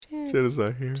Jenna's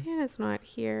not here. Jenna's not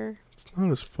here. It's not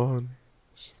as fun.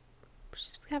 She's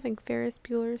having Ferris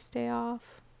Bueller's Day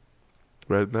Off.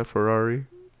 Riding that Ferrari.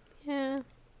 Yeah.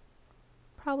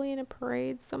 Probably in a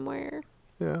parade somewhere.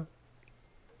 Yeah.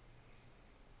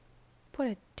 What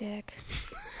a dick.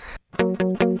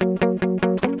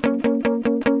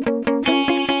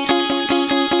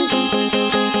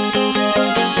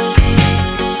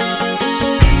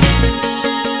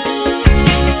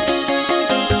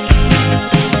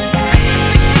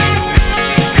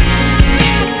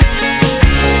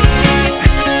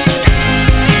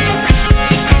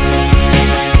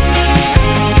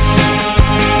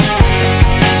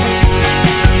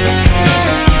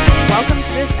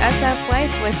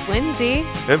 With Lindsay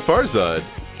and Farzad,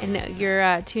 and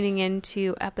you're tuning in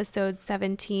to episode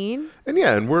 17.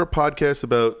 And we're a podcast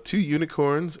about two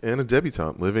unicorns and a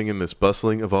debutante living in this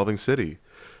bustling, evolving city.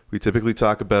 We typically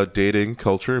talk about dating,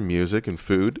 culture, music, and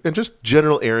food, and just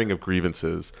general airing of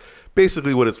grievances.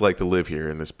 Basically what it's like to live here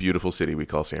in this beautiful city we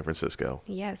call San Francisco.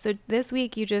 Yeah, so this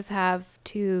week you just have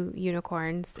two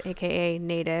unicorns, aka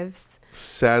natives.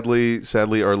 Sadly,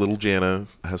 our little Jana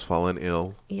has fallen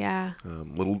ill. Yeah.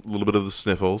 Little bit of the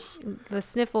sniffles. The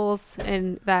sniffles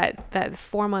and that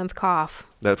 4-month cough.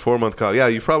 That 4-month cough. Yeah,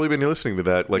 you've probably been listening to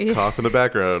that, cough in the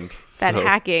background. That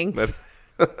hacking. It's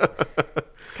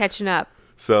catching up.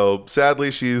 So,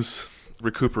 sadly, she's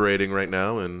recuperating right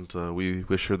now, and we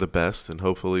wish her the best, and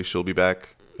hopefully she'll be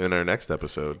back in our next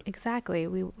episode. Exactly.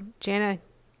 Jana,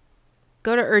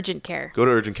 go to urgent care. Go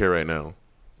to urgent care right now.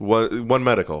 One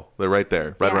Medical. They're right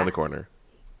there, around the corner.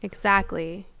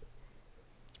 Exactly.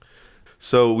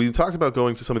 So we talked about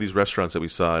going to some of these restaurants that we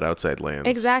saw at Outside Lands.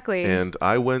 Exactly. And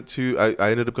I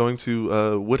ended up going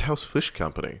to Woodhouse Fish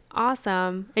Company.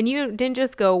 Awesome. And you didn't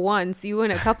just go once. You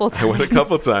went a couple times. I went a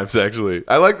couple times, actually.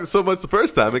 I liked it so much the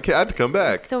first time, I had to come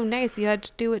back. It's so nice. You had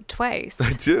to do it twice.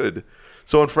 I did.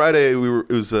 So on Friday, it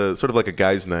was sort of like a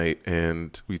guys' night,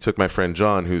 and we took my friend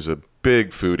John, who's a big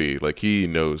foodie. Like, he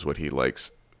knows what he likes.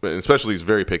 And especially, he's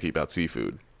very picky about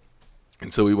seafood.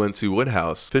 And so we went to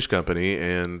Woodhouse Fish Company,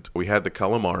 and we had the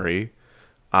calamari.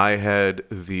 I had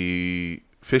the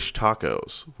fish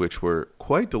tacos, which were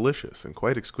quite delicious and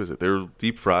quite exquisite. They were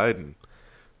deep fried and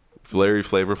very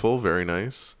flavorful, very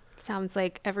nice. Sounds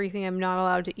like everything I'm not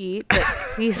allowed to eat, but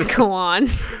please go on.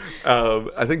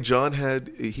 I think John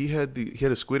had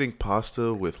a squid ink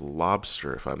pasta with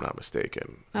lobster, if I'm not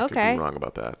mistaken. I could be wrong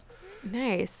about that.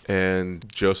 Nice. And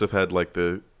Joseph had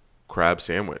the crab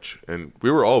sandwich, and we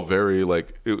were all very it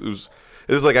was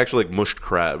actually mushed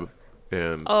crab,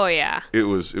 and it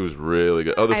was really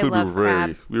good. The food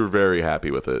we were very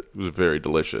happy with it. It was very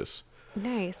delicious.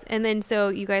 Nice. And then so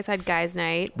you guys had guys'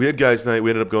 night. We had guys' night. We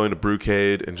ended up going to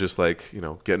Brewcade and just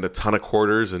getting a ton of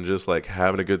quarters and just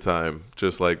having a good time,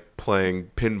 just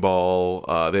playing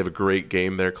pinball. They have a great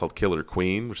game there called Killer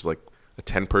Queen, which is a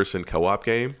 10-person co-op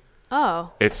game.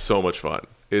 Oh, it's so much fun.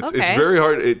 It's very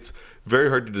hard. It's very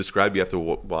hard to describe. You have to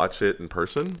watch it in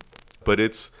person, but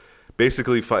it's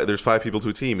basically there's 5 people to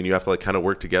a team, and you have to kind of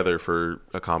work together for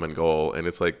a common goal. And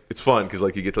it's it's fun because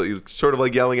you get to you're sort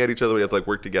of yelling at each other. We have to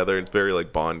work together. And it's very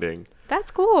bonding.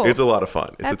 That's cool. It's a lot of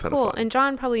fun. It's a ton of fun. And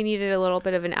John probably needed a little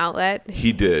bit of an outlet.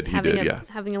 He did. Yeah.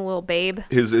 Having a little babe.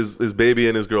 His baby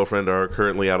and his girlfriend are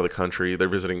currently out of the country. They're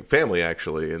visiting family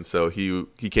actually, and so he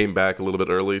came back a little bit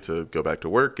early to go back to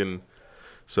work, and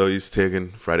so he's taking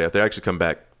Friday out. They actually come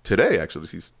back today. Actually,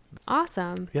 he's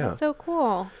awesome. Yeah, that's so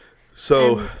cool.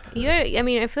 So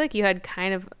I feel like you had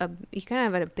kind of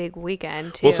had a big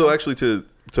weekend too. Well, so actually to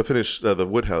finish the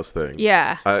Woodhouse thing,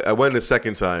 yeah, I went a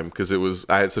second time because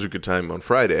I had such a good time on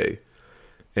Friday,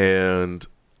 and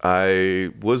I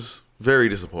was very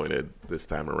disappointed this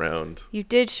time around. You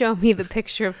did show me the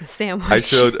picture of the sandwich. I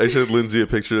showed Lindsay a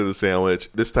picture of the sandwich.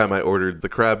 This time I ordered the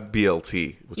crab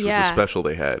BLT, which was a special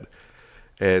they had.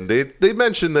 And they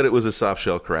mentioned that it was a soft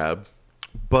shell crab,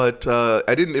 but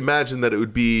I didn't imagine that it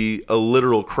would be a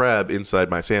literal crab inside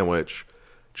my sandwich,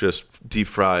 just deep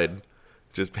fried,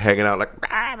 just hanging out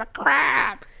I'm a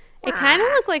crab. It kind of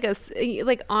looked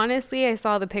like honestly, I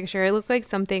saw the picture. It looked like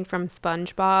something from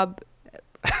SpongeBob.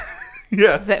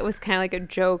 Yeah. That was kind of like a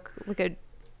joke, like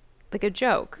a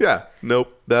joke. Yeah.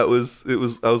 Nope. It was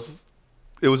a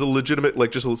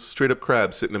legitimate, just a straight up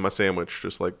crab sitting in my sandwich,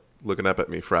 just looking up at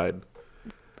me fried.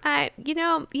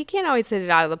 You can't always hit it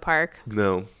out of the park.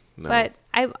 No. But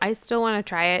I still want to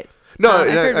try it. No,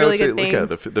 I've heard really good things.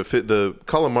 The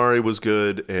calamari was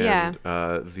good, and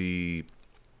yeah.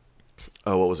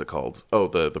 what was it called? Oh,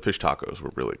 the fish tacos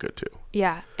were really good too.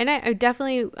 Yeah, and I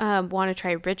definitely want to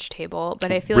try Rich Table,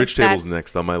 but I feel Rich Table's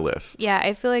next on my list. Yeah,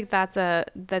 I feel like that's a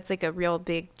real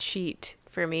big cheat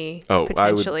for me. Oh,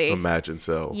 potentially. I would imagine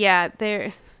so. Yeah,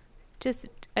 they're just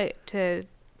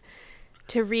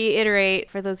to reiterate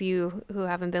for those of you who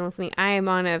haven't been listening, I am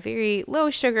on a very low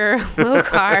sugar, low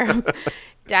carb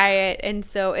diet, and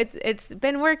so it's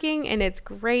been working and it's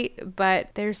great, but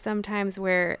there's some times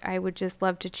where I would just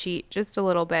love to cheat just a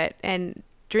little bit, and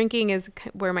drinking is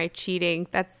where my cheating,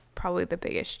 that's probably the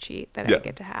biggest cheat that I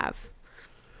get to have.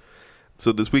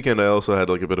 So this weekend I also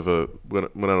had like a bit of went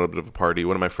on a bit of a party.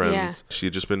 One of my friends, she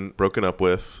had just been broken up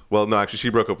with. Well, no, actually she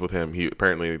broke up with him. He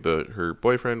apparently her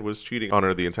boyfriend was cheating on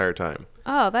her the entire time.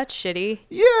 Oh, that's shitty.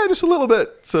 Yeah, just a little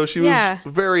bit. So she was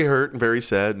very hurt and very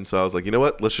sad. And so I was like, you know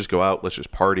what? Let's just go out. Let's just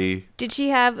party. Was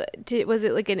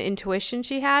it like an intuition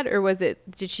she had, or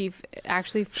did she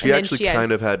actually? She actually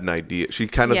kind of had an idea. She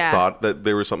kind of thought that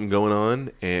there was something going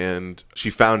on, and she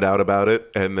found out about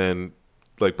it, and then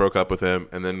like broke up with him,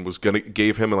 and then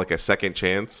gave him like a second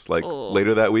chance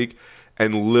later that week,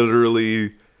 and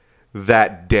literally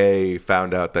that day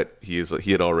found out that he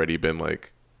had already been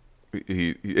like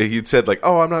he'd said like,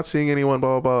 oh, I'm not seeing anyone,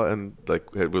 blah blah blah, and like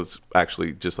it was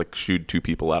actually just like shooed 2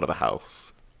 people out of the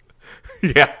house.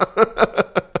 Yeah.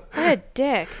 What a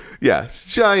dick. Yeah,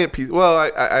 giant piece. Well,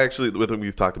 I actually, with him,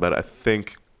 we've talked about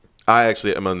it. I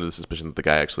actually am under the suspicion that the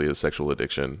guy actually has sexual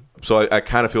addiction. So I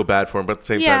kind of feel bad for him, but at the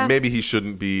same time, maybe he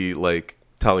shouldn't be like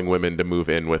telling women to move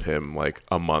in with him like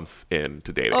a month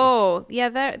into dating. Oh, yeah,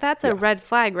 that's a red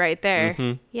flag right there.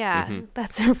 Mm-hmm. Yeah, mm-hmm.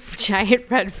 That's a giant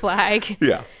red flag.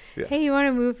 Yeah. Hey, you want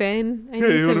to move in? I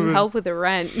need some help with the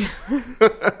rent.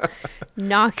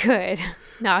 Not good.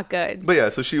 Not good. But yeah,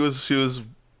 so she was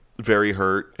very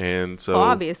hurt, and so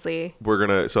obviously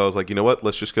so I was like, you know what,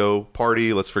 let's just go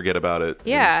party, let's forget about it.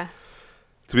 Yeah. And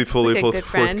to be fully like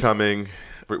forthcoming,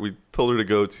 we told her to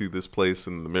go to this place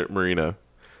in the marina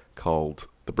called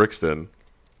the Brixton,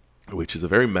 which is a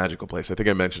very magical place. I think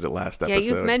I mentioned it last episode.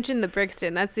 Yeah, you've mentioned the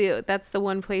Brixton. That's the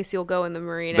one place you'll go in the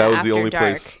marina. That was after the only dark.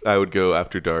 place I would go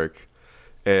after dark.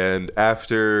 And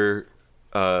after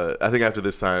I think after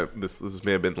this time, this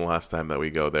may have been the last time that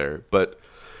we go there, but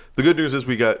the good news is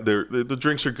we got there. The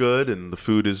drinks are good and the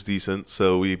food is decent.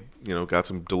 So we, got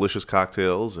some delicious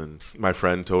cocktails. And my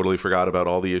friend totally forgot about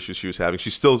all the issues she was having. She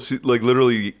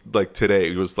literally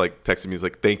today was like texting me,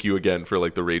 like, thank you again for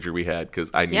like the rager we had,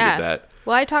 because I needed that.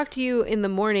 Well, I talked to you in the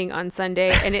morning on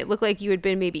Sunday, and it looked like you had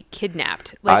been maybe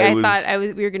kidnapped. Like I thought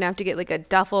we were gonna have to get like a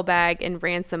duffel bag and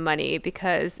ransom money,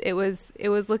 because it was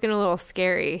looking a little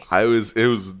scary. It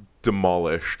was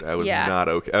demolished. I was not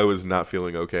okay. I was not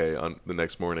feeling okay on the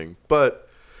next morning, but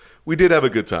we did have a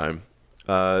good time.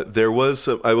 There was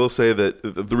I will say that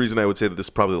the reason I would say that this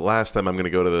is probably the last time I'm going to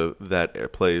go to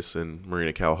that place in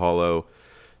Marina Cow Hollow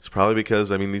is probably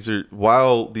because,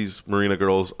 while these marina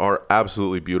girls are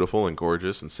absolutely beautiful and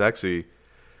gorgeous and sexy,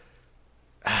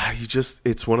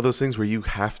 it's one of those things where you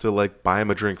have to like buy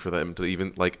them a drink for them to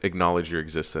even like acknowledge your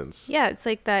existence. Yeah, it's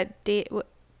like that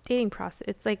dating process.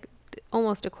 It's like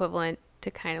almost equivalent to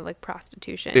kind of like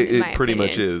prostitution. It pretty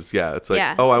much is. Yeah. It's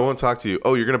like, oh, I won't talk to you.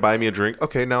 Oh, you're going to buy me a drink?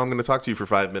 Okay, now I'm going to talk to you for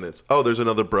 5 minutes. Oh, there's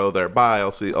another bro there. Bye.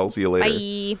 I'll see you later.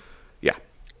 Bye. Yeah.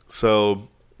 So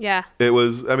yeah, it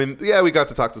was, we got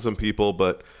to talk to some people,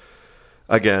 but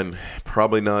again,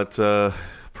 probably never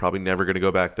going to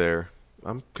go back there.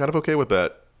 I'm kind of okay with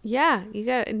that. Yeah. You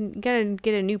gotta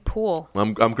get a new pool.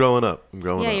 I'm growing up.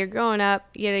 Yeah, you're growing up.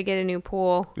 You gotta get a new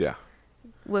pool. Yeah.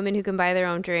 Women who can buy their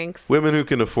own drinks. Women who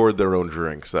can afford their own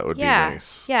drinks. That would be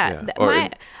nice. Yeah.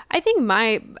 I think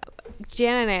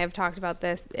Jana and I have talked about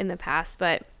this in the past,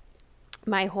 but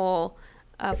my whole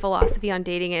philosophy on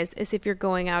dating is if you're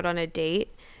going out on a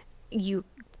date, you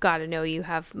got to know you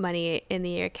have money in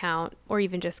the account, or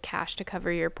even just cash to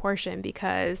cover your portion,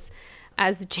 because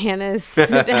as Jana's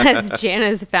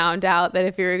found out, that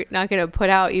if you're not going to put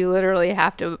out, you literally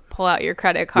have to pull out your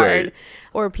credit card, right,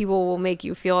 or people will make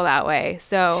you feel that way.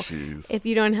 So if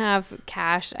you don't have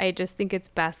cash, I just think it's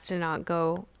best to not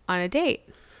go on a date.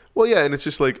 Well, yeah, and it's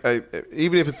just like,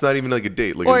 even if it's not even like a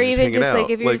date, like, or even just like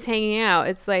if you're just hanging out,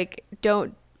 it's like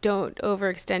don't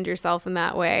overextend yourself in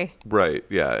that way. Right.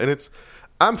 Yeah, and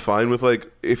I'm fine with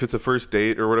like if it's a first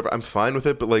date or whatever, I'm fine with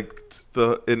it, but like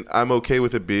and I'm okay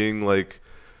with it being like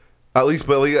at least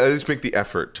make the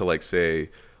effort to like say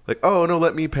like, oh no,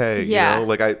 let me pay. Yeah.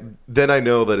 Like I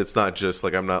know that it's not just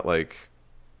like I'm not like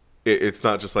it's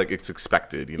not just like it's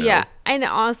expected, Yeah, and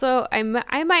also I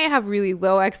might have really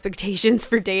low expectations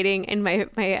for dating, and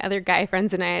my other guy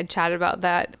friends and I had chatted about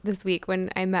that this week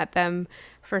when I met them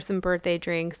for some birthday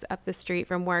drinks up the street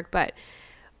from work. But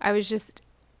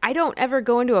I don't ever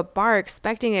go into a bar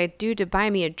expecting a dude to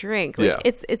buy me a drink. Like,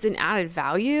 it's an added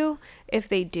value if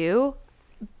they do.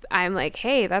 I'm like,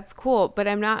 hey, that's cool, but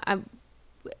I'm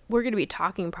we're going to be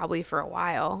talking probably for a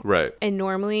while. Right. And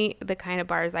normally the kind of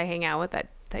bars I hang out with,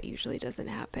 that usually doesn't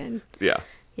happen. Yeah.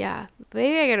 Yeah,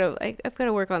 maybe I've got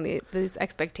to work on these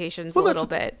expectations a little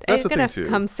bit. That's I'm the gonna thing, too.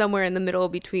 come somewhere in the middle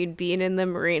between being in the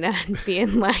marina and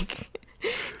being like,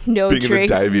 no Being in the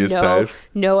drinks, diviest dive.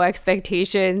 no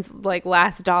expectations, like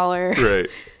last dollar, Right.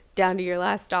 down to your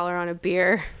last dollar on a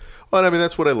beer. Well, and I mean,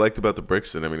 that's what I liked about the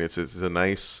Brixton. I mean, it's a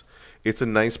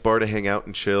nice bar to hang out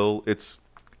and chill. It's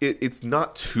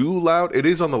not too loud. It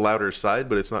is on the louder side,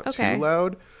 but it's not Okay. too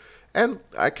loud. And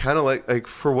I kind of like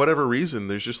for whatever reason,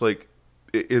 there's just like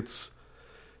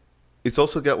it's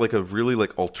also got like a really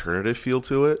like alternative feel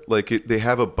to it. Like they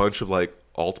have a bunch of like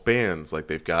alt bands. Like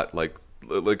they've got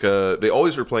they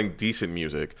always are playing decent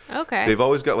music. Okay. They've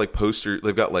always got like posters.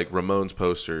 They've got like Ramones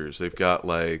posters. They've got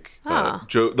like Huh.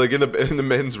 Joe. Like in the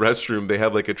men's restroom, they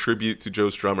have like a tribute to Joe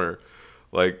Strummer,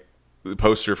 like the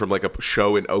poster from like a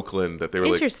show in Oakland that they were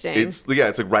Interesting. like. It's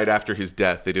like right after his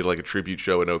death, they did like a tribute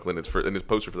show in Oakland. And his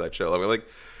poster for that show. I mean, like.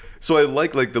 So I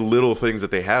like the little things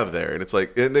that they have there, and it's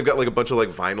like, and they've got like a bunch of like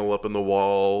vinyl up in the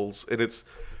walls, and it's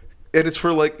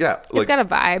for like, yeah, like It's got a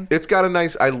vibe. it's got a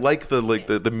nice. I like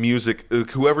the music.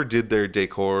 Whoever did their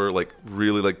decor like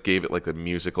really like gave it like a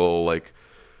musical like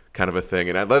kind of a thing,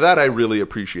 and that I really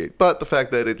appreciate. But the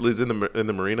fact that it lives in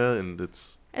the marina and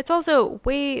it's also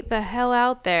way the hell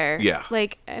out there. Yeah.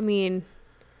 Like, I mean,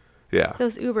 yeah,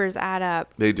 those Ubers add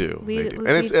up. they do.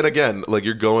 And again, like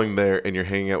you're going there and you're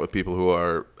hanging out with people who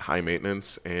are high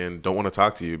maintenance and don't want to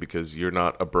talk to you because you're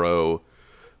not a bro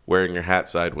wearing your hat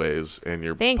sideways and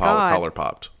your Thank God. collar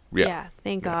popped. Yeah.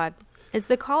 Thank God. Is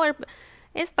the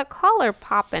collar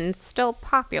popping still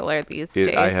popular these days?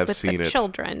 I have with seen the it.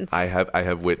 Children's. I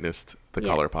have witnessed the Yeah.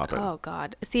 collar popping. Oh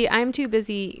God. See, I'm too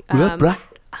busy. What up, brah?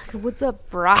 What's up,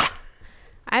 brah?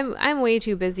 I'm way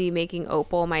too busy making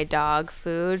Opal, my dog,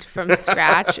 food from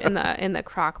scratch in the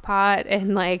crock pot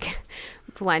and like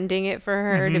blending it for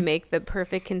her to make the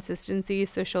perfect consistency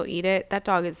so she'll eat it. That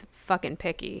dog is fucking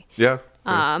picky. Yeah.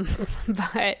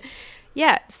 But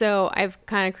yeah, so I've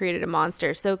kind of created a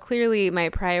monster. So clearly my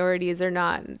priorities are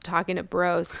not talking to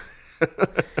bros.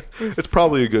 It's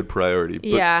probably a good priority. But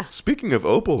Yeah. Speaking of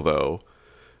Opal, though,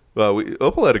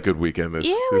 Opal had a good weekend this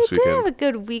Yeah, we this did weekend. have a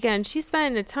good weekend. She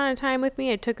spent a ton of time with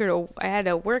me. I had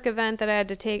a work event that I had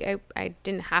to take. I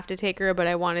didn't have to take her, but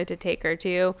I wanted to take her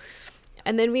too.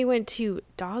 And then we went to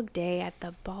Dog Day at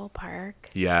the ballpark.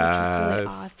 Which was really Yes.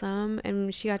 awesome.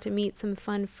 And she got to meet some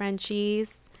fun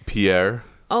Frenchies. Pierre.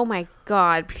 Oh my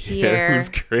God, Pierre. was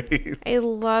great. I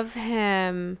love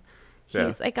him.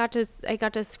 Yeah. I got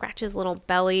to scratch his little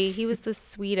belly. He was the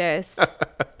sweetest.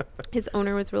 His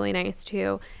owner was really nice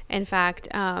too. In fact,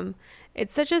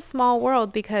 it's such a small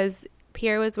world because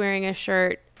Pierre was wearing a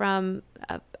shirt from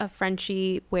a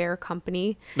Frenchie wear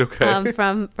company, Okay.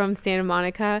 from Santa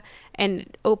Monica,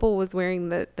 and Opal was wearing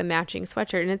the matching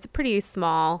sweatshirt, and it's a pretty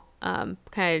small, kind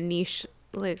of niche,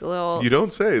 like little. You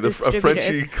don't say. A distributor-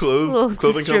 Frenchie little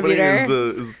clothing company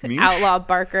distributor. is niche. Outlaw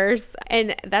Barkers.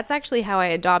 And that's actually how I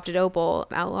adopted Opal.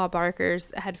 Outlaw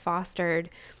Barkers had fostered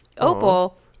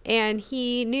Opal, and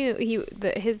he knew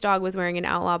his dog was wearing an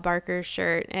Outlaw Barkers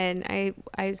shirt, and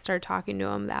I started talking to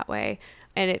him that way.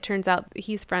 And it turns out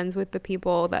he's friends with the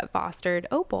people that fostered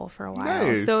Opal for a while.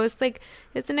 Nice. So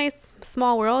it's a nice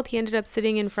small world. He ended up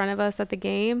sitting in front of us at the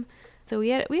game. So we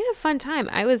had a fun time.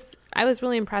 I was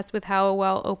really impressed with how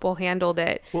well Opal handled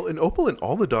it. Well, and Opal and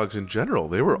all the dogs in general,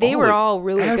 they were all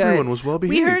really good. Everyone was well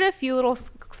behaved. We heard a few little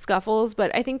scuffles,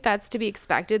 but I think that's to be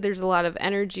expected. There's a lot of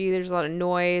energy. There's a lot of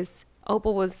noise.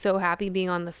 Opal was so happy being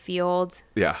on the field.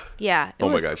 Yeah. Yeah, it Oh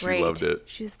my was God, she great. loved it.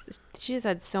 She just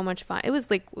had so much fun. It was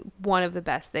like one of the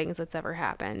best things that's ever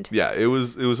happened. Yeah, it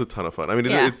was a ton of fun. I mean,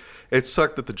 Yeah. it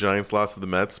sucked that the Giants lost to the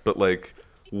Mets, but like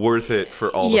worth it for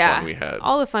all the fun we had.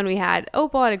 All the fun we had.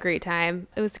 Opal had a great time.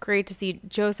 It was great to see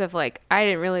Joseph. Like, I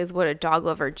didn't realize what a dog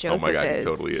lover Joseph God, he is.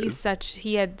 totally is.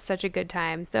 He had such a good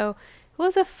time. So it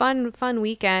was a fun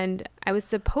weekend. I was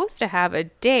supposed to have a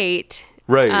date.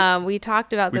 Right. We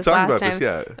talked about We this talked last about time. this,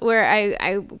 yeah. Where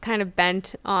I kind of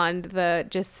bent on the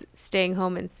just staying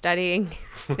home and studying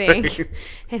thing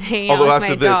and hanging Although out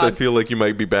with after my this, dog. I feel like you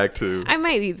might be back to. I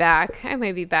might be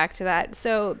back to that.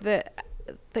 So the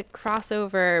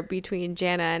crossover between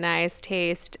Jana and I's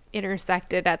taste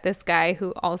intersected at this guy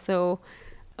who also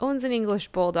owns an English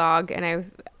bulldog, and I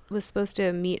was supposed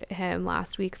to meet him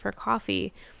last week for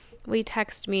coffee. Well, he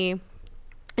texted me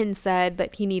and said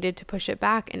that he needed to push it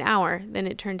back an hour. Then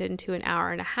it turned into an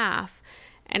hour and a half,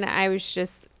 and I was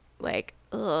just like,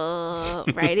 ugh,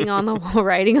 writing on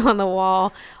the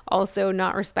wall, also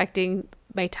not respecting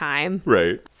my time.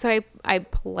 Right. So I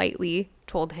politely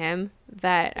told him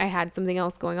that I had something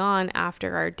else going on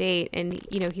after our date, and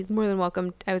he's more than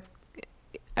welcome. I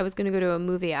was going to go to a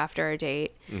movie after our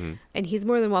date, and he's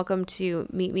more than welcome to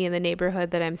meet me in the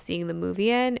neighborhood that I'm seeing the movie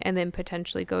in, and then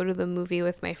potentially go to the movie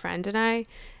with my friend and I.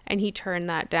 And he turned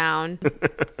that down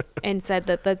and said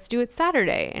that let's do it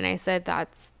Saturday. And I said,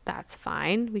 that's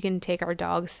fine. We can take our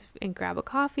dogs and grab a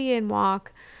coffee and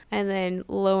walk. And then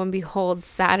lo and behold,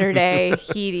 Saturday,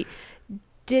 he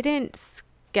didn't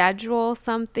schedule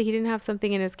something. He didn't have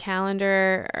something in his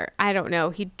calendar. Or, I don't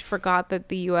know. He forgot that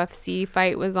the UFC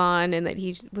fight was on and that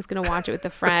he was going to watch it with a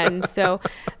friend. So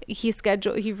he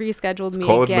rescheduled me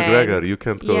Colin again. McGregor. You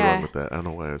can't go wrong with that. I don't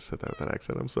know why I said that with that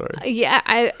accent. I'm sorry. Yeah,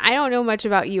 I don't know much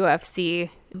about UFC,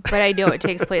 but I know it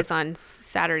takes place on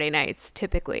Saturday nights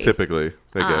typically. Typically,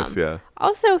 I guess, yeah.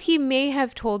 Also, he may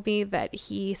have told me that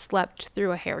he slept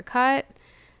through a haircut.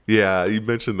 Yeah, you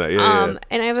mentioned that. Yeah.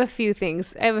 And I have a few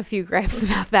gripes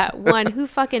about that. One, who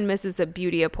fucking misses a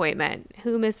beauty appointment?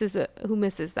 Who misses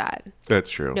that? That's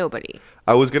true. Nobody.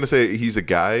 I was going to say he's a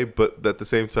guy, but at the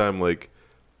same time, like,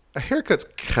 a haircut's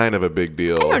kind of a big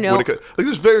deal. I don't know. Like,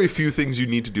 there's very few things you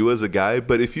need to do as a guy,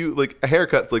 but if you, like, a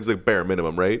haircut's like bare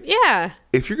minimum, right? Yeah.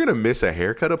 If you're going to miss a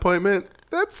haircut appointment,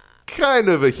 that's kind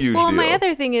of a huge deal. Well, my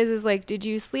other thing is like, did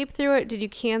you sleep through it? Did you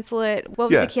cancel it? What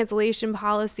was the cancellation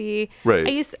policy? Right.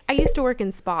 I used to work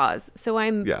in spas, so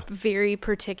I'm very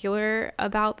particular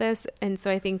about this, and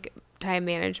so I think time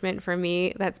management for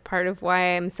me, that's part of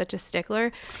why I'm such a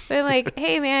stickler. But I'm like,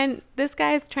 hey man, this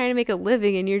guy's trying to make a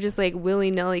living and you're just like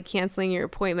willy-nilly canceling your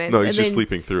appointments. No, he's just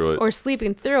sleeping through it. Or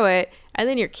sleeping through it, and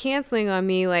then you're canceling on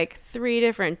me like 3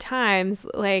 different times,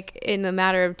 like in a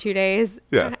matter of 2 days.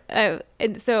 Yeah.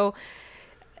 And so,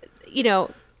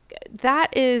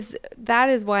 that is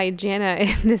why Jana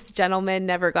and this gentleman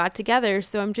never got together.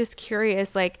 So I'm just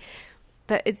curious, like,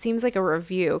 that it seems like a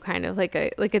review, kind of like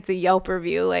it's a Yelp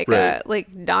review, like right.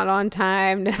 Like not on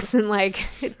time, doesn't like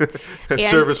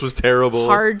service was terrible,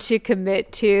 hard to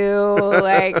commit to,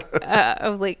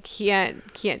 like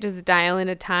can't just dial in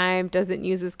a time, doesn't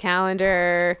use his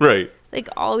calendar, right? Like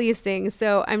all these things.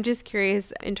 So I'm just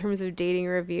curious, in terms of dating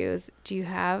reviews, do you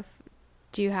have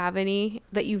any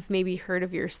that you've maybe heard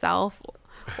of yourself,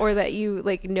 or that you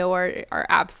like know are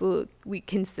absolutely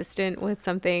consistent with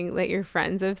something that your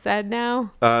friends have said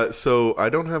now? So I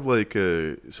don't have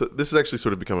so this has actually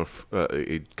sort of become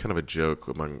a kind of a joke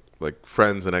among like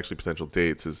friends and actually potential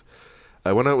dates. Is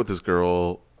I went out with this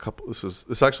girl this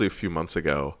was actually a few months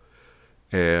ago,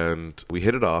 and we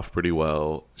hit it off pretty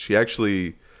well. She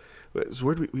actually,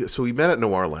 so we met at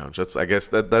Noir Lounge. That's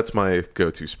my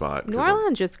go-to spot. Noir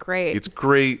Lounge is great. It's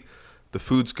great. The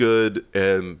food's good,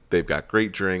 and they've got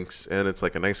great drinks, and it's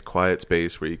like a nice quiet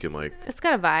space where you can like... It's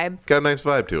got a vibe. Got a nice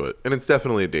vibe to it, and it's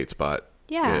definitely a date spot.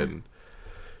 Yeah. And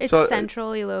it's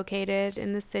centrally located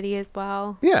in the city as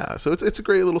well. Yeah, so it's a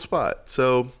great little spot.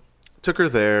 So took her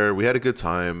there. We had a good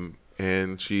time,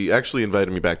 and she actually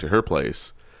invited me back to her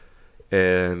place,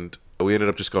 and we ended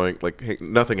up just going, like, hey,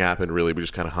 nothing happened really. We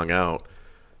just kind of hung out.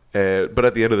 But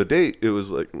at the end of the date, it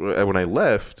was like, when I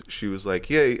left, she was like,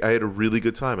 yeah, I had a really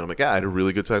good time. And I'm like, yeah, I had a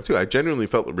really good time too. I genuinely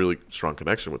felt a really strong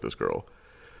connection with this girl.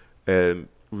 And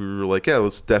we were like, yeah, you're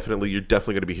definitely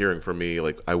going to be hearing from me.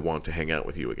 Like, I want to hang out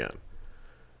with you again.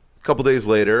 A couple days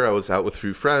later, I was out with a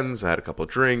few friends. I had a couple of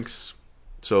drinks.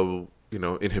 So,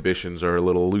 inhibitions are a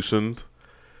little loosened.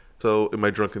 So in my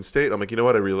drunken state, I'm like, you know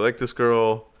what? I really like this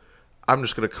girl. I'm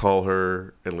just going to call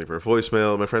her and leave her a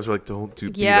voicemail. My friends were like, don't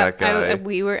be that guy.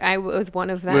 I was one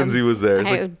of them. Lindsay was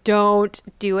there. Don't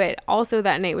do it. Also,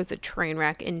 that night was a train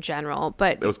wreck in general,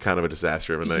 but it was kind of a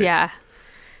disaster of a night. Yeah.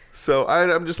 So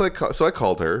I'm just like, so I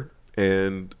called her,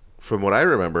 and from what I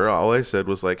remember, all I said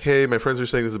was like, hey, my friends are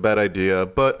saying this is a bad idea,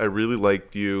 but I really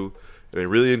liked you, and I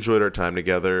really enjoyed our time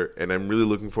together, and I'm really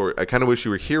looking forward. I kind of wish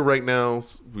you were here right now.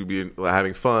 We'd be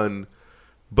having fun,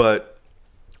 but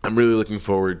I'm really looking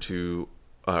forward to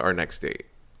our next date.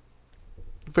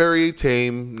 Very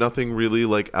tame, nothing really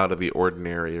like out of the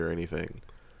ordinary or anything.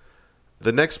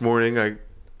 The next morning, I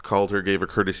called her, gave her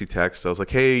courtesy text. I was like,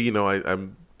 hey,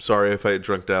 I'm sorry if I had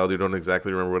drunk dialed. You don't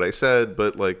exactly remember what I said,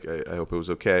 but like, I hope it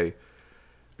was okay.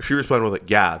 She responded with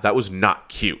like, yeah, that was not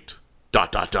cute. ...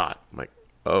 I'm like,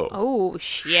 oh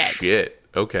shit.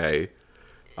 Okay.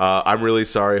 I'm really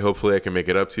sorry. Hopefully I can make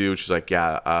it up to you. She's like,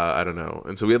 yeah, I don't know.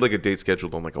 And so we had like a date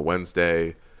scheduled on like a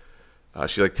Wednesday.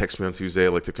 She like texted me on Tuesday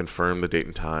like to confirm the date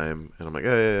and time. And I'm like,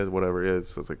 yeah, whatever it is.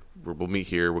 So it's like, we'll meet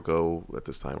here. We'll go at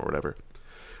this time or whatever.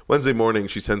 Wednesday morning,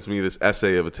 she sends me this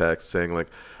essay of a text saying like,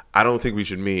 I don't think we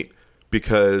should meet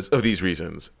because of these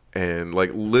reasons. And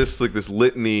like lists like this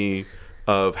litany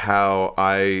of how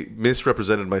I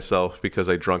misrepresented myself because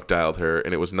I drunk dialed her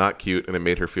and it was not cute and it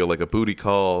made her feel like a booty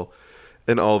call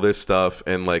and all this stuff,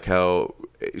 and like how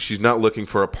she's not looking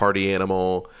for a party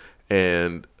animal,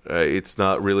 and it's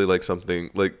not really like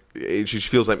something like she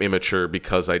feels I'm immature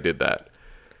because I did that.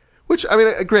 Which, I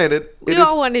mean, granted, we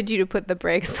all wanted you to put the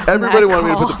brakes on. Everybody wanted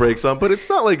me to put the brakes on, but it's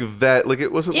not like that. Like,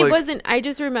 it wasn't. It wasn't. I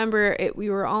just remember we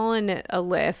were all in a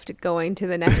lift going to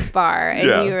the next bar, and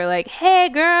Yeah. you were like, "Hey,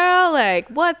 girl, like,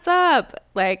 what's up?"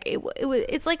 Like,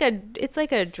 it's like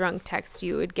a drunk text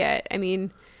you would get. I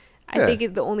mean, I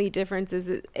think the only difference is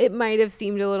it might have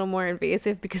seemed a little more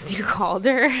invasive because you called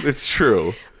her. It's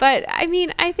true. But I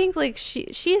mean, I think like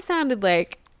she sounded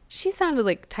like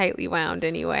tightly wound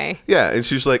anyway. Yeah, and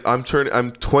she's like, I'm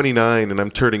 29 and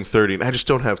I'm turning 30, and I just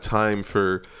don't have time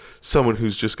for someone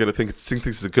who's just gonna think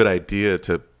it's a good idea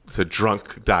to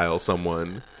drunk dial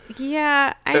someone.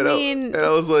 Yeah, I mean, and I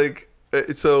was like,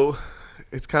 so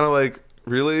it's kind of like,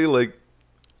 really, like,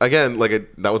 again, like,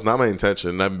 that was not my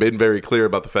intention. I've been very clear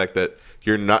about the fact that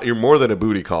you're more than a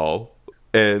booty call,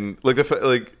 and like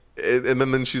and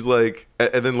then she's like,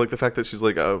 and then like the fact that she's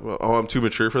like, oh, I'm too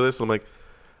mature for this. And I'm like,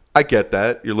 I get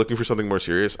that you're looking for something more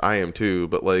serious. I am too,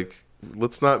 but like,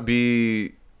 let's not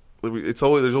be. There's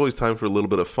always time for a little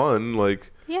bit of fun,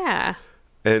 like, yeah.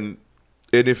 And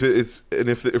if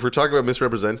we're talking about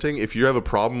misrepresenting, if you have a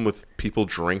problem with people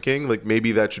drinking, like,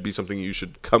 maybe that should be something you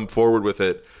should come forward with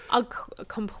it. I'll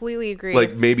completely agree.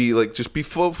 Like, maybe like just be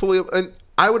fully, and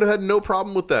I would have had no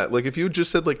problem with that. Like, if you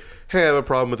just said like, hey, I have a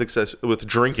problem with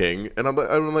drinking, and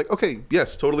I'm like, okay,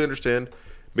 yes, totally understand.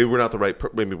 Maybe we're not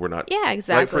maybe we're not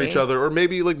right for each other, or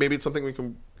maybe it's something we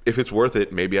can, if it's worth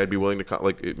it, maybe I'd be willing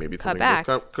to maybe it's something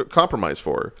worth compromise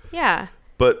for. Yeah.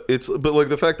 But like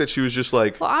the fact that she was just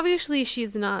like, well, obviously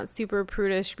she's not super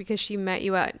prudish because she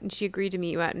agreed to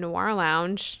meet you at Noir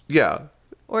Lounge. Yeah.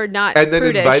 Or not, and then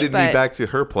prudish, invited me back to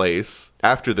her place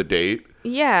after the date.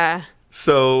 Yeah.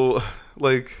 So,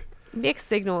 like, mixed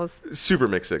signals. Super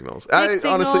mixed signals. Honestly,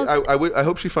 I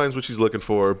hope she finds what she's looking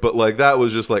for. But like, that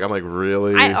was just like, I'm like,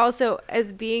 really? I also,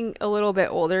 as being a little bit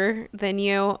older than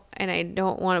you, and I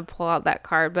don't want to pull out that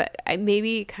card, but I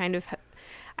maybe kind of,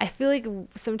 I feel like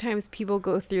sometimes people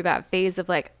go through that phase of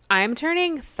like, I'm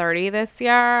turning 30 this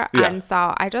year, and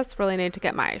so I just really need to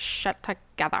get my shit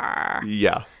together.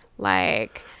 Yeah.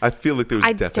 Like, I feel like there was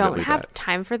definitely I don't have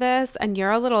time for this, and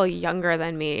you're a little younger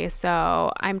than me,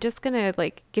 so I'm just gonna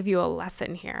like give you a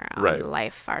lesson here on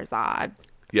life, Farzad.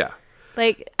 Yeah.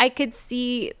 Like, I could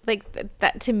see like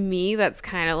that to me. That's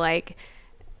kind of like,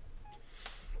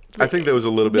 I think there was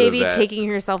a little bit maybe of that. Taking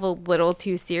herself a little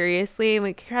too seriously.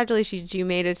 Like, congratulations, you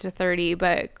made it to 30,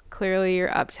 but clearly you're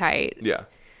uptight. Yeah.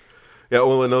 Yeah,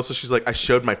 well, and also she's like, I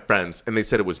showed my friends, and they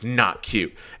said it was not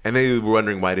cute, and they were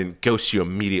wondering why I didn't ghost you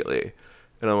immediately.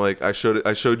 And I'm like, I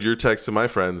showed your text to my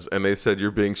friends, and they said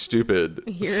you're being stupid.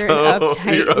 You're an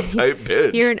uptight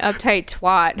bitch. You're an uptight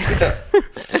twat.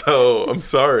 So I'm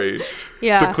sorry.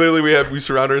 Yeah. So clearly we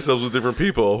surround ourselves with different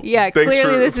people. Yeah.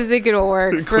 Clearly this isn't gonna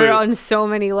work on so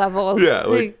many levels. Yeah.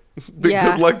 Like,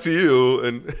 good luck to you.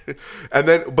 And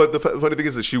then, but the funny thing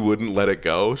is that she wouldn't let it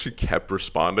go. She kept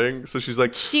responding. So she's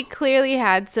like, she clearly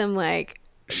had some like.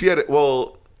 She had it.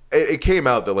 Well, it came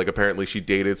out that like apparently she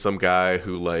dated some guy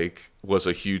who like was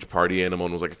a huge party animal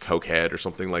and was like a cokehead or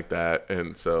something like that,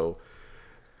 and so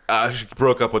she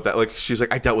broke up with that. Like, she's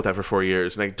like, I dealt with that for 4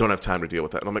 years and I don't have time to deal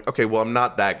with that. And I'm like, okay, well, I'm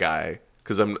not that guy,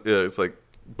 because I'm. It's like,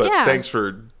 but thanks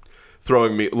for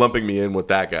lumping me in with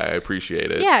that guy. I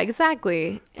appreciate it. Yeah,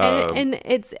 exactly. And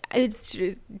it's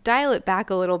dial it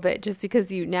back a little bit, just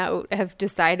because you now have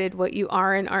decided what you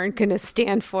are and aren't going to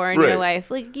stand for in your life.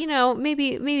 Like,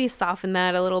 maybe soften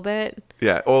that a little bit.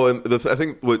 Yeah. Oh, and I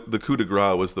think what the coup de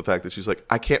grace was the fact that she's like,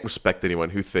 I can't respect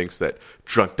anyone who thinks that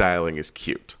drunk dialing is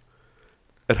cute.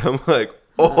 And I'm like,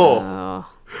 oh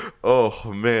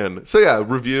man. So yeah,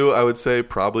 review, I would say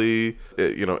probably,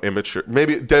 immature.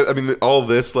 Maybe, I mean, all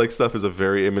this like stuff is a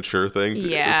very immature thing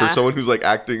for someone who's like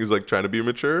acting, is like trying to be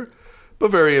mature, but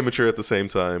very immature at the same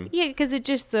time. Yeah, because it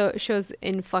just shows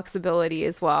inflexibility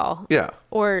as well. Yeah.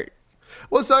 Or,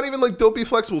 well, it's not even like don't be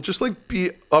flexible. Just like be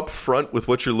upfront with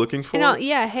what you're looking for.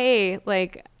 Hey,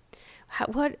 like,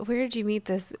 where did you meet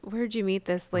this? Where did you meet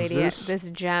this lady this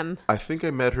gem? I think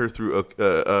I met her through was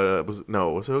it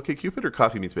OkCupid or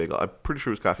Coffee Meets Bagel? I'm pretty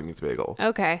sure it was Coffee Meets Bagel.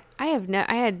 Okay, I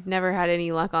had never had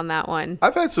any luck on that one.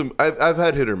 I've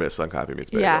had hit or miss on Coffee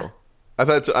Meets Bagel. Yeah.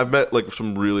 I've met like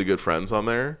some really good friends on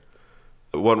there.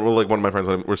 One of my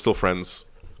friends, we're still friends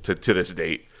to this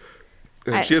date.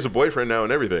 And she has a boyfriend now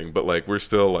and everything, but like we're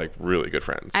still like really good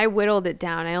friends. I whittled it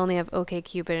down. I only have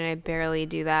OkCupid and I barely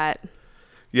do that.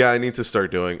 Yeah, I need to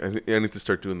start doing. I need to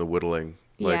start doing the whittling.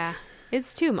 Like, Yeah,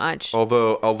 it's too much.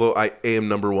 although I am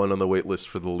number one on the wait list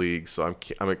for the league, so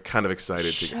I'm kind of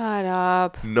excited to Shut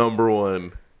up. number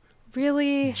one.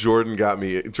 Really? Jordan got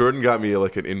me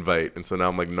like an invite, and so now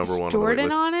I'm like number one.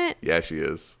 Jordan on the wait list. on it? Yeah, she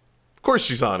is. Of course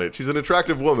she's on it. She's an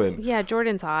attractive woman. Yeah,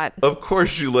 Jordan's hot. Of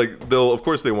course of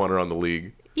course they want her on the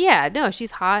league. Yeah, no,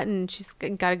 she's hot and she's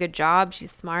got a good job.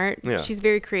 She's smart. Yeah. She's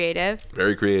very creative.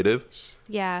 Very creative.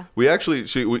 Yeah. We actually,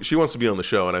 she wants to be on the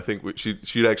show, and I think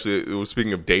she'd actually.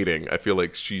 Speaking of dating, I feel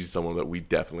like she's someone that we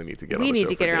definitely need to get. We on the need show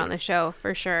to get her dating. on the show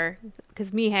for sure.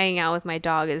 Because me hanging out with my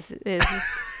dog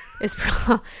is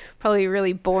probably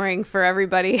really boring for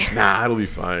everybody. Nah, it'll be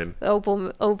fine.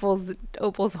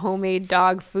 Opal's homemade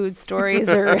dog food stories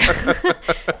are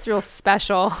it's real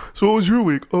special. So what was your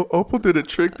week? Oh, Opal did a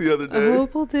trick the other day.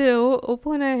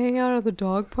 Opal and I hang out at the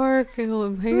dog park and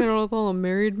I'm hanging out with all the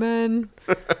married men.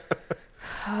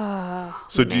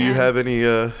 So do you man. have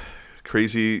any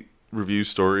crazy review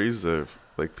stories of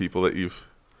like people that you've?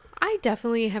 I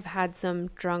definitely have had some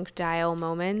drunk dial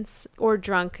moments or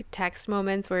drunk text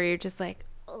moments where you're just like,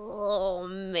 oh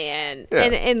man. Yeah.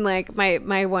 And like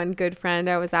my one good friend,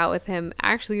 I was out with him.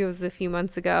 Actually, it was a few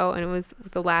months ago, and it was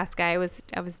the last guy I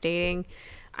was dating.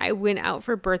 I went out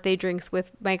for birthday drinks with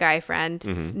my guy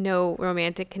friend, no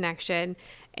romantic connection,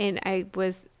 and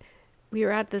we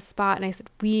were at this spot, and I said,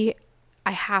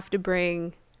 I have to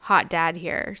bring Hot Dad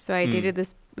here. So I dated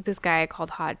this guy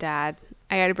called Hot Dad.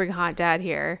 I got to bring Hot Dad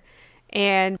here.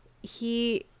 And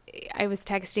I was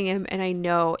texting him and I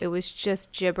know it was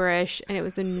just gibberish and it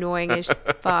was annoying as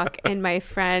fuck. And my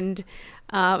friend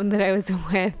that I was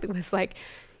with was like,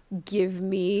 give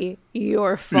me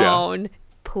your phone.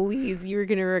 Please, you're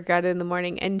going to regret it in the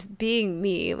morning. And being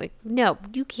me, like, no,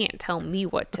 you can't tell me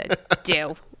what to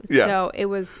do. Yeah. So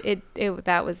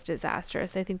that was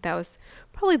disastrous. I think that was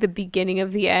probably the beginning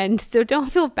of the end. So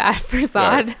don't feel bad for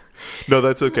Zod. Right. No,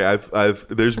 that's okay.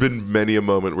 There's been many a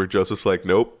moment where Joseph's like,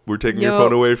 nope, we're taking your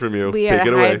phone away from you. We Take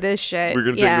gotta it away. hide this shit. We're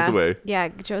going to take this away. Yeah,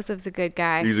 Joseph's a good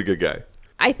guy. He's a good guy.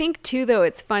 I think too, though,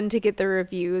 it's fun to get the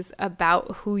reviews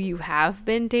about who you have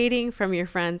been dating from your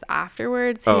friends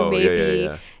afterwards who may be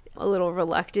a little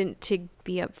reluctant to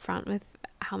be upfront with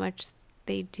how much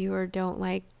they do or don't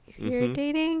like who you're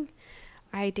dating.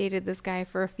 I dated this guy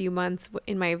for a few months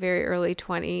in my very early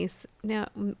 20s, no,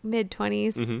 mid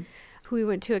 20s, who we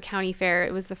went to a county fair.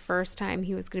 It was the first time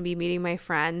he was going to be meeting my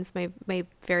friends, some of my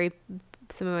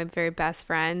very best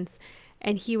friends.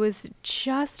 And he was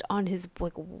just on his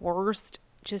like worst,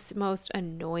 just most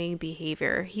annoying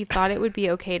behavior. He thought it would be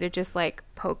okay to just like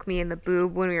poke me in the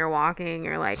boob when we were walking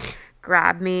or like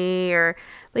grab me or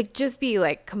like just be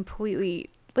like completely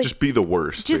like Just be the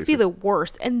worst. just be the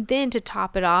worst. And then to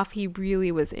top it off, he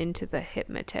really was into the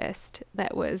hypnotist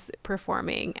that was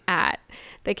performing at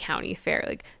the county fair,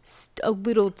 like a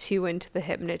little too into the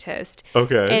hypnotist.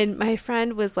 Okay. And my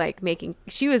friend was like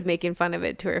she was making fun of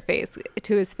it to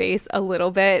his face a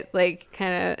little bit, like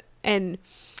kind of, and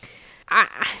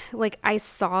I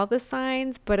saw the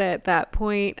signs, but at that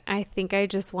point, I think I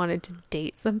just wanted to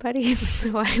date somebody.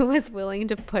 So I was willing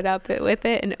to put up with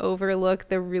it and overlook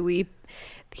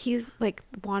he's like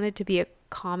wanted to be a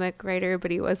comic writer,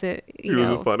 but he wasn't, He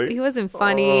wasn't funny? He wasn't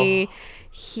funny. Oh.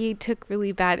 He took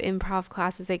really bad improv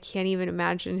classes. I can't even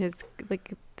imagine his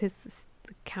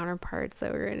counterparts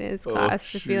that were in his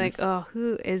class just being like, oh,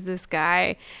 who is this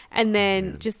guy? And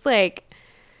then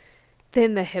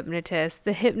then the hypnotist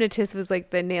was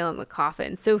like the nail in the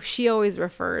coffin. So she always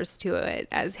refers to it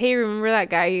as, hey, remember that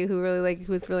guy who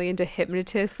was really into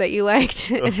hypnotists that you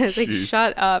liked? And I was like,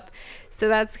 shut up. So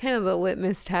that's kind of the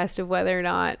litmus test of whether or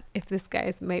not if this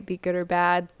guy might be good or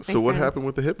bad. So what happened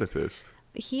with the hypnotist?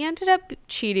 He ended up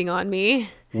cheating on me.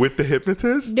 With the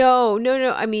hypnotist? No.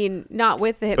 I mean, not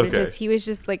with the hypnotist. Okay. He was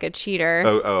just like a cheater.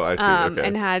 Oh, I see. Okay.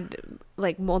 And had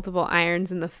like multiple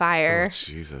irons in the fire. Oh,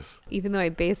 Jesus. Even though I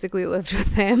basically lived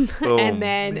with him. Oh, and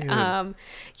then man.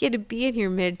 you had to be in your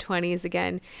mid-20s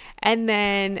again. And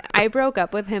then I broke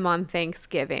up with him on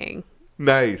Thanksgiving.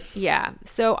 Nice. Yeah.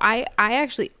 So I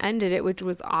actually ended it, which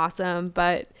was awesome.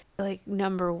 But like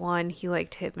number one, he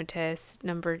liked hypnotists.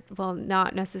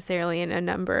 Not necessarily in a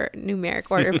numeric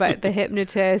order, but the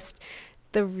hypnotist,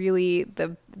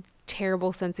 the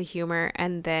terrible sense of humor,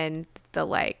 and then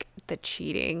the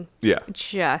cheating. Yeah.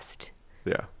 Just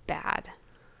Yeah. bad.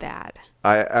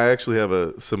 I actually have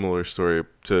a similar story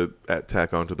to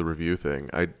tack onto the review thing.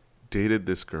 I dated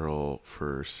this girl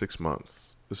for 6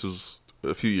 months. This was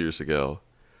a few years ago.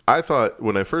 I thought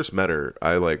when I first met her,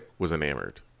 I was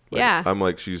enamored. Yeah. I'm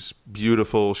like, she's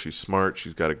beautiful, she's smart,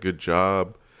 she's got a good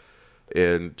job,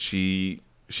 and she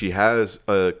she has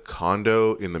a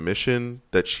condo in the Mission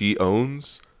that she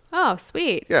owns. Oh,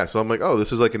 sweet. Yeah, so I'm like, oh,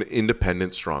 this is like an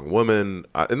independent, strong woman.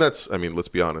 And that's, I mean, let's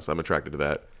be honest, I'm attracted to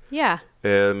that. Yeah.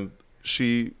 And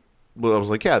I was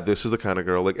like, yeah, this is the kind of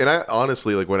girl. Like, and I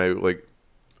honestly, like, when I, like,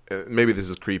 maybe this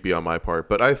is creepy on my part,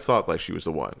 but I thought, like, she was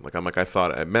the one. Like, I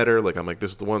thought I met her. Like, I'm like,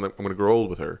 this is the one that I'm going to grow old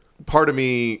with her. Part of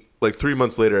me, like, 3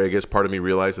 months later, I guess part of me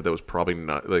realized that was probably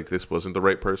not, like, this wasn't the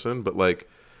right person. But, like,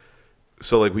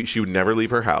 so, like, she would never leave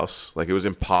her house. Like, it was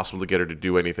impossible to get her to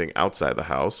do anything outside the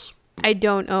house. I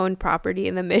don't own property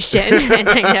in the Mission, and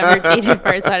I never dated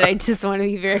for that. I just want to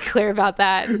be very clear about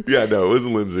that. Yeah, no, it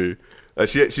wasn't Lindsay.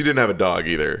 She didn't have a dog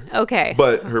either. Okay.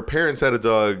 But her parents had a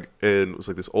dog, and it was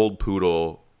like this old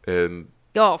poodle. And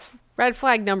red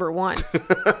flag number 1.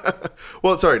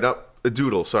 well, sorry, not a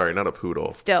doodle. Sorry, not a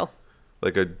poodle. Still.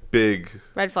 Like a big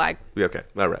Red flag. Yeah, okay,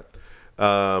 all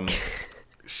right.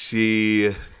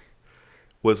 She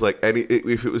was like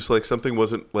if it was like something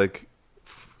wasn't like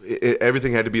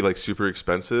everything had to be like super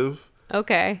expensive.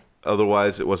 Okay.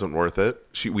 Otherwise, it wasn't worth it.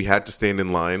 We had to stand in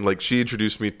line. Like she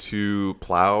introduced me to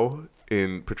Plow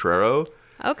in Potrero.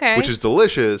 Okay. Which is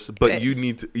delicious, but Good. you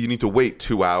need to wait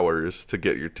 2 hours to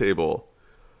get your table.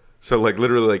 So like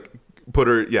literally like put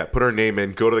her name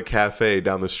in, go to the cafe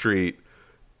down the street,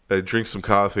 drink some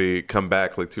coffee, come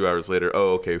back like 2 hours later.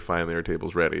 Oh, okay, finally our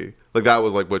table's ready. Like that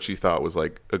was like what she thought was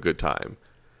like a good time.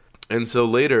 And so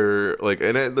later, like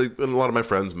and a lot of my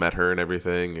friends met her and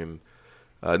everything, and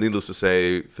needless to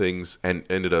say, things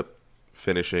ended up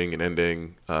finishing and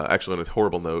ending. Actually, on a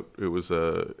horrible note, it was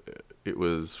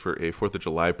for a 4th of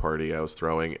July party I was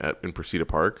throwing in Precita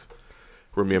Park,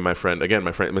 where me and my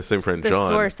same friend John. The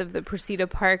source of the Precita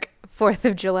Park 4th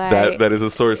of July. That is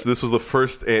a source. This was the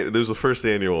first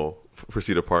annual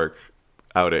Precita Park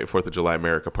out at 4th of July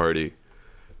America party.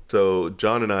 So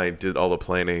John and I did all the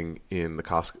planning in the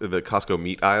Costco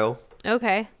meat aisle.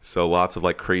 Okay. So lots of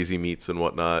like crazy meats and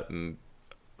whatnot. And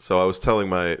so I was telling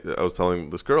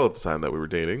this girl at the time that we were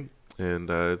dating,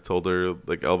 and I told her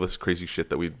like all this crazy shit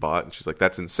that we'd bought, and she's like,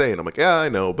 "That's insane." I'm like, "Yeah, I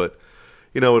know, but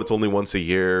you know what? It's only once a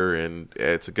year, and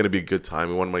it's going to be a good time.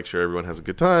 We want to make sure everyone has a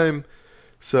good time,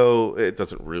 so it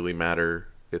doesn't really matter.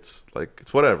 It's like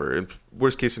it's whatever. In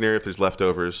worst case scenario, if there's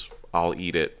leftovers, I'll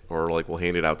eat it, or like we'll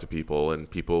hand it out to people, and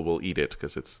people will eat it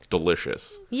because it's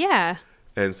delicious." Yeah.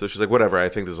 And so she's like, "Whatever, I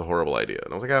think this is a horrible idea."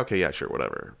 And I was like, "Okay, yeah, sure,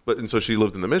 whatever." And so she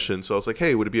lived in the Mission, so I was like,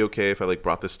 "Hey, would it be okay if I like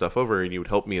brought this stuff over and you would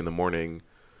help me in the morning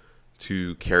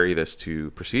to carry this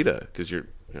to Precita, because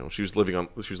she was living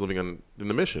in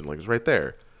the Mission, like it was right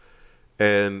there."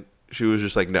 And she was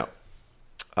just like, "No,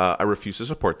 I refuse to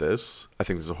support this. I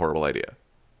think this is a horrible idea."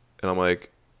 And I'm like,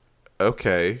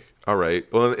 "Okay, all right."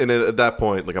 Well, and at that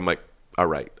point, like I'm like, "All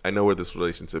right, I know where this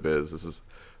relationship is. This is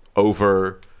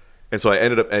over." And so I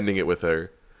ended up ending it with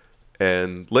her.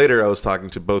 And later I was talking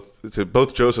to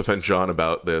both Joseph and John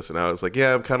about this, and I was like,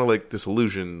 "Yeah, I'm kind of like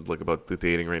disillusioned like about the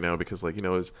dating right now, because like,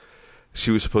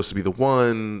 she was supposed to be the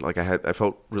one. Like I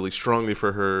felt really strongly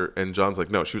for her." And John's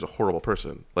like, "No, she was a horrible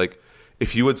person. Like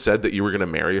if you had said that you were going to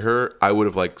marry her, I would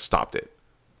have like stopped it."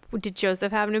 Did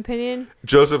Joseph have an opinion?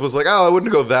 Joseph was like, "Oh, I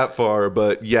wouldn't go that far,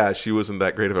 but yeah, she wasn't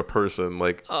that great of a person.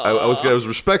 Like I was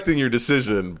respecting your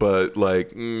decision, but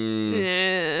like,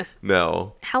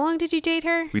 no." How long did you date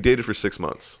her? We dated for 6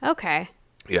 months. Okay.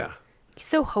 Yeah. He's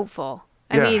so hopeful.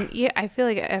 I Yeah. mean, yeah, I feel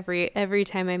like every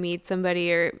time I meet somebody,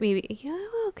 or maybe,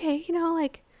 okay,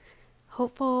 like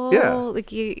hopeful. Yeah. Like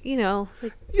like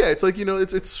Yeah, it's like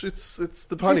it's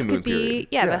the honeymoon this could be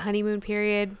period. the honeymoon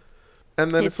period. And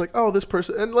then it's like, oh, this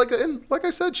person, and like I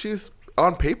said, she's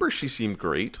on paper she seemed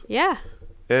great, Yeah.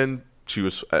 and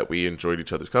we enjoyed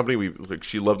each other's company.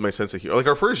 She loved my sense of humor. Like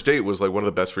our first date was like one of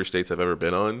the best first dates I've ever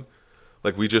been on.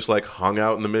 Like we just like hung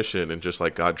out in the Mission and just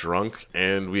like got drunk,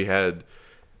 and that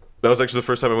was actually the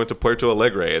first time I went to Puerto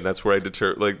Alegre, and that's where I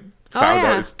found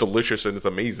out it's delicious and it's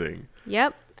amazing.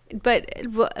 Yep. But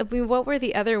I mean, what were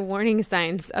the other warning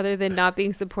signs other than not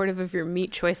being supportive of your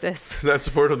meat choices? Not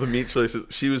supportive of the meat choices.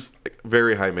 She was like,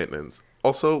 very high maintenance.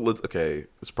 Also, okay,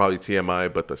 it's probably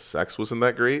TMI, but the sex wasn't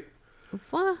that great.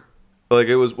 What? Like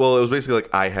it was basically like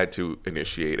I had to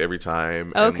initiate every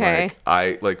time. Okay.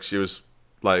 And she was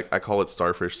like, I call it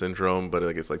starfish syndrome, but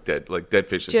like it's like dead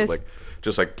fish.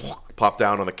 Just plop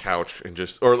down on the couch and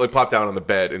plop down on the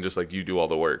bed and just like you do all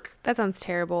the work. That sounds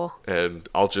terrible. And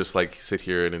I'll just like sit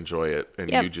here and enjoy it, and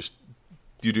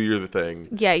you do your thing.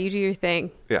 Yeah, you do your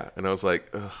thing. Yeah, and I was like,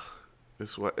 ugh,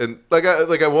 this what? And like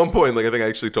at one point, like I think I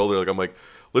actually told her, like I'm like,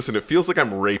 "Listen, it feels like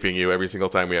I'm raping you every single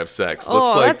time we have sex.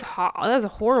 That's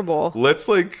horrible. Let's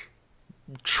like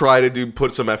try to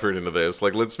put some effort into this.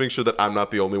 Like let's make sure that I'm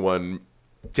not the only one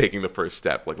taking the first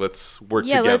step. Like, let's work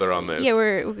together on this.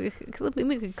 Yeah, we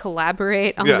could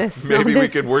collaborate on Yeah, this. maybe we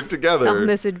could work together on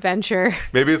this adventure.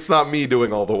 Maybe it's not me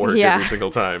doing all the work every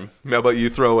single time. How about you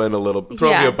throw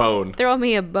me a bone? Throw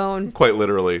me a bone. Quite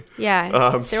literally.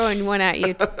 Yeah, throwing one at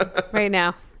you right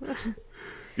now.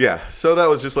 Yeah, so that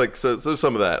was just like so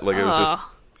some of that. Like it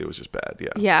was just bad.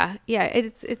 Yeah.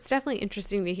 It's definitely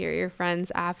interesting to hear your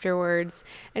friends afterwards,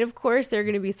 and of course they're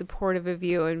going to be supportive of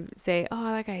you and say,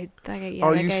 "Oh, that guy,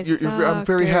 I'm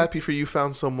very happy for you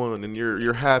found someone, and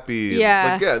you're happy."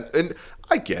 Yeah, and, like, and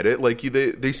I get it. Like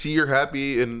they see you're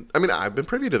happy, and I mean I've been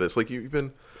privy to this. Like you've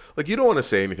been. Like, you don't want to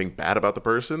say anything bad about the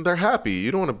person. They're happy.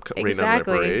 You don't want to rain on their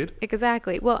parade.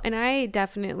 Exactly. Well, and I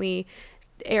definitely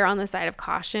err on the side of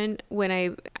caution when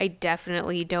I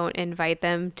definitely don't invite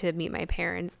them to meet my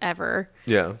parents ever.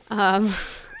 Yeah.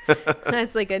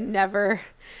 That's like a never.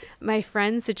 My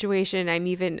friend situation,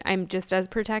 I'm just as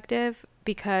protective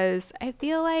because I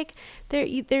feel like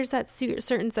there's that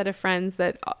certain set of friends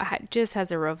that just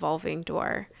has a revolving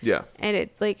door. Yeah. And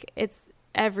it's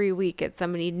every week it's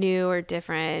somebody new or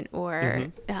different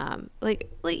or like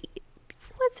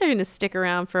once they're gonna stick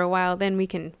around for a while, then we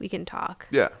can talk.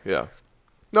 Yeah.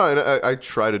 No, and I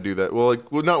try to do that.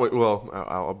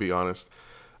 I'll be honest.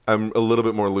 I'm a little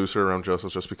bit more looser around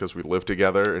Joseph just because we live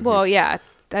together. And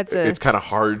it's kind of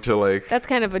hard to like. That's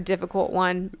kind of a difficult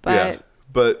one, but yeah.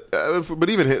 But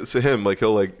even to him, like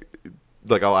he'll like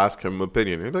I'll ask him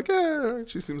opinion. He'll be like, yeah,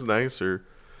 she seems nice, or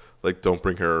like don't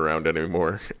bring her around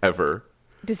anymore ever.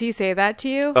 Does he say that to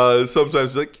you?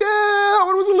 Sometimes he's like, yeah, that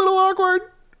one was a little awkward.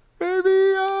 Maybe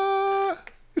you're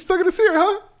still gonna see her,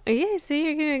 huh? Yeah,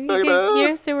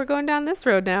 so so we're going down this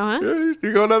road now, huh? Yeah,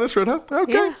 you're going down this road, huh?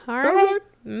 Okay. Yeah, all right.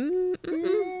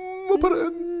 We'll put it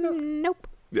in. Nope.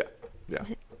 Yeah.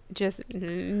 Just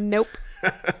nope.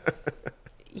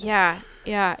 Yeah.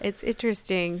 It's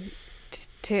interesting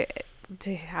to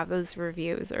have those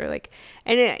reviews or like,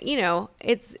 and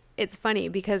it's funny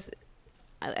because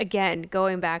again,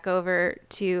 going back over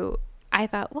to, I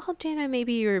thought, well, Jana,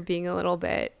 maybe you were being a little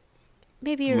bit.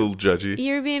 Maybe you're a little judgy.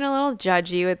 You're being a little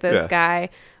judgy with this guy.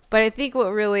 But I think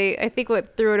what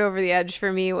threw it over the edge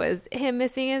for me was him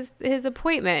missing his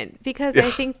appointment, because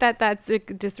I think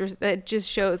that just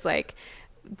shows like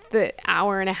the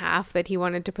hour and a half that he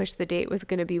wanted to push the date was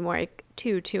going to be more like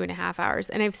 2.5 hours.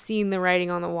 And I've seen the writing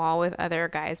on the wall with other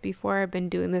guys before. I've been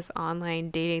doing this online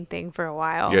dating thing for a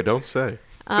while. Yeah, don't say.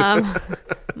 I'm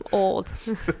old.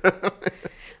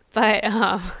 But,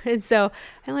 and so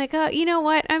I'm like, oh, you know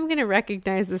what? I'm going to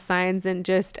recognize the signs and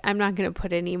I'm not going to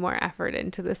put any more effort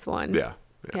into this one. Yeah.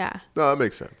 No, that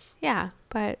makes sense. Yeah.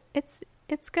 But it's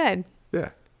good. Yeah.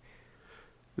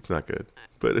 It's not good,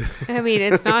 but I mean,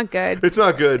 it's not good. It's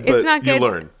not good, but you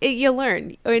learn. You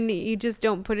learn, and you just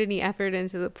don't put any effort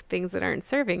into the things that aren't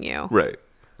serving you. Right.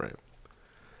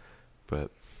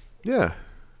 But yeah.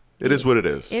 It is what it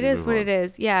is. It is what it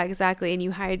is. Yeah, exactly. And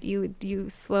you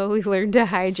slowly learn to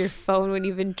hide your phone when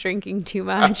you've been drinking too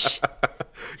much.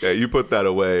 Yeah, you put that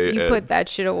away. You put that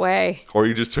shit away. Or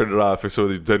you just turn it off, and so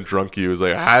then drunk you is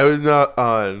like, I was not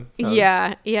on.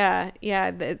 Yeah.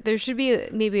 There should be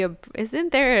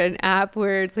isn't there an app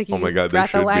where it's like you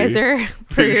breathalyzer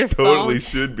for your phone? Totally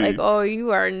should be. Like, oh, you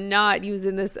are not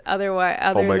using this otherwise.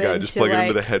 Oh my God, just plug it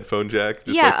into the headphone jack.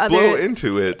 Just blow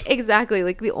into it. Exactly.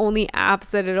 Like the only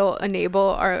apps that it'll enable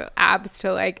are apps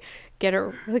to like get a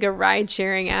ride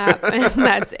sharing app, and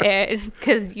that's it.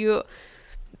 Because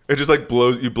it just like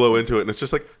you blow into it, and it's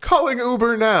just like calling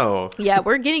Uber now. Yeah,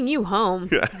 we're getting you home.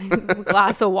 Yeah.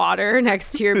 Glass of water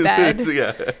next to your bed.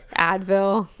 Yeah.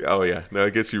 Advil. Oh yeah, no,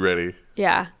 it gets you ready.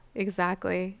 Yeah,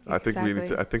 exactly. I think we need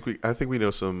to. I think we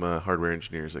know some hardware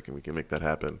engineers that we can make that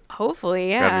happen. Hopefully,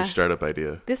 yeah. Have your startup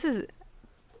idea.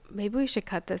 Maybe we should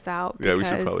cut this out. Yeah, we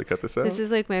should probably cut this out. This is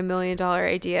like my $1 million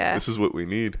idea. This is what we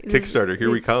need. Kickstarter,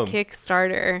 here we come.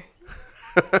 Kickstarter.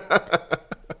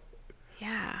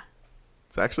 Yeah.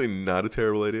 It's actually not a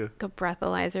terrible idea. Like a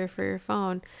breathalyzer for your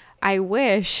phone. I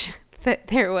wish that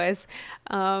there was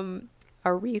a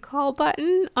recall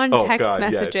button on text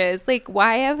messages. Yes. Like,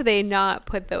 why have they not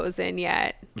put those in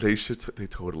yet? They should. They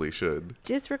totally should.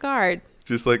 Disregard.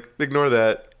 Just like ignore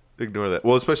that.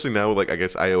 Well, especially now with like, I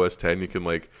guess iOS 10, you can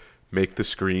like make the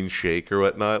screen shake or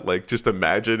whatnot. Like, just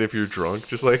imagine if you're drunk,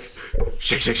 just like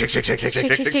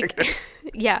shake.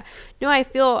 Yeah. No, I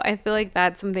feel like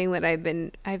that's something that I've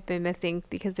been missing,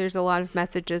 because there's a lot of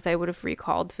messages I would have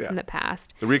recalled in the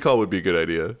past. The recall would be a good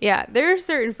idea. Yeah. There are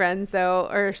certain friends though,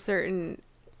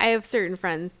 I have certain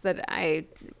friends that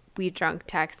we drunk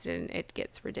text and it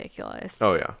gets ridiculous.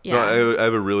 Oh yeah. No, I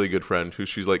have a really good friend who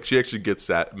she actually gets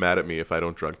mad at me if I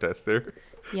don't drunk text her.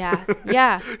 Yeah.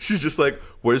 Yeah. She's just like,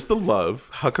 where's the love?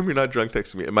 How come you're not drunk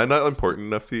texting me? Am I not important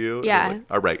enough to you? And Yeah. I'm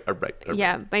like, all right.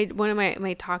 Yeah. One of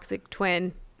my toxic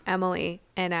twin, Emily,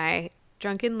 and I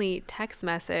drunkenly text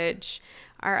message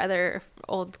our other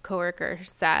old coworker,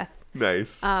 Seth.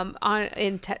 Nice. Send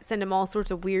him all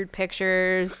sorts of weird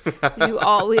pictures.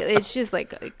 It's just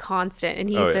like constant. And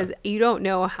he says, you don't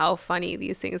know how funny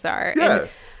these things are. Yeah.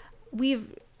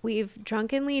 And we've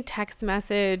drunkenly text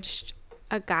messaged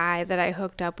a guy that I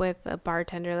hooked up with, a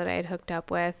bartender that I had hooked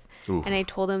up with. Oof. And I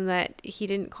told him that he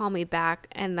didn't call me back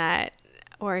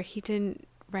or he didn't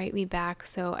write me back.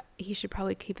 So he should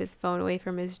probably keep his phone away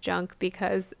from his junk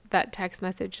because that text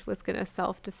message was going to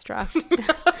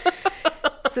self-destruct.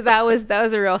 So that was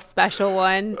a real special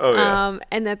one. Oh, yeah.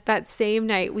 And that same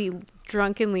night we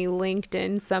drunkenly linked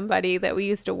in somebody that we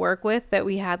used to work with that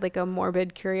we had like a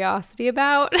morbid curiosity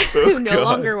about who no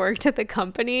longer worked at the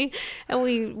company. And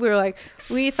we were like,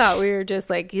 we thought we were just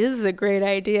like, this is a great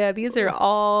idea. These are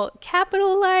all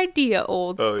capital idea,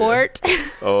 old sport. Yeah.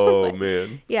 Oh,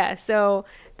 man. Yeah. So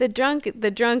the drunk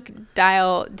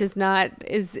dial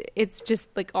it's just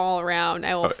like all around.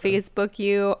 I will Facebook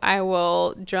you. I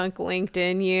will drunk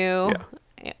LinkedIn you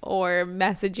or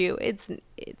message you. It's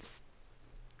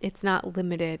not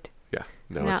limited. Yeah.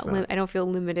 No, it's not. I don't feel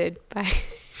limited by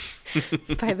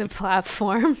by the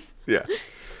platform. Yeah.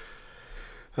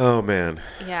 Oh, man.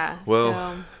 Yeah.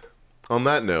 Well, on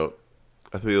that note,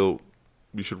 I feel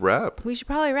we should wrap. We should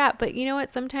probably wrap. But you know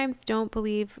what? Sometimes don't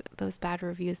believe those bad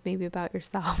reviews maybe about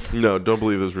yourself. No, don't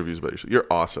believe those reviews about yourself. You're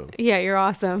awesome. Yeah, you're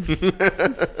awesome.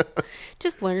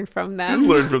 Just learn from them. Just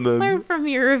learn from them. Learn from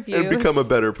your reviews. And become a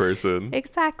better person.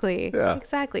 Exactly. Yeah.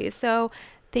 Exactly. So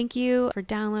thank you for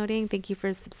downloading. Thank you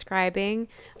for subscribing.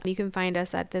 You can find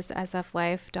us at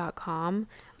thisSFlife.com.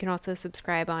 You can also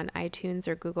subscribe on iTunes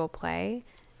or Google Play.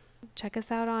 Check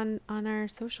us out on our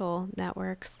social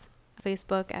networks.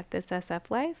 Facebook at This SF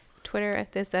Life, Twitter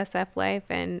at This SF Life,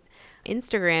 and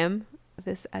Instagram,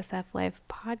 This SF Life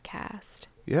Podcast.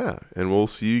 Yeah, and we'll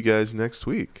see you guys next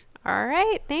week. All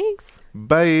right, thanks.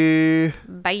 Bye.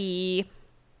 Bye.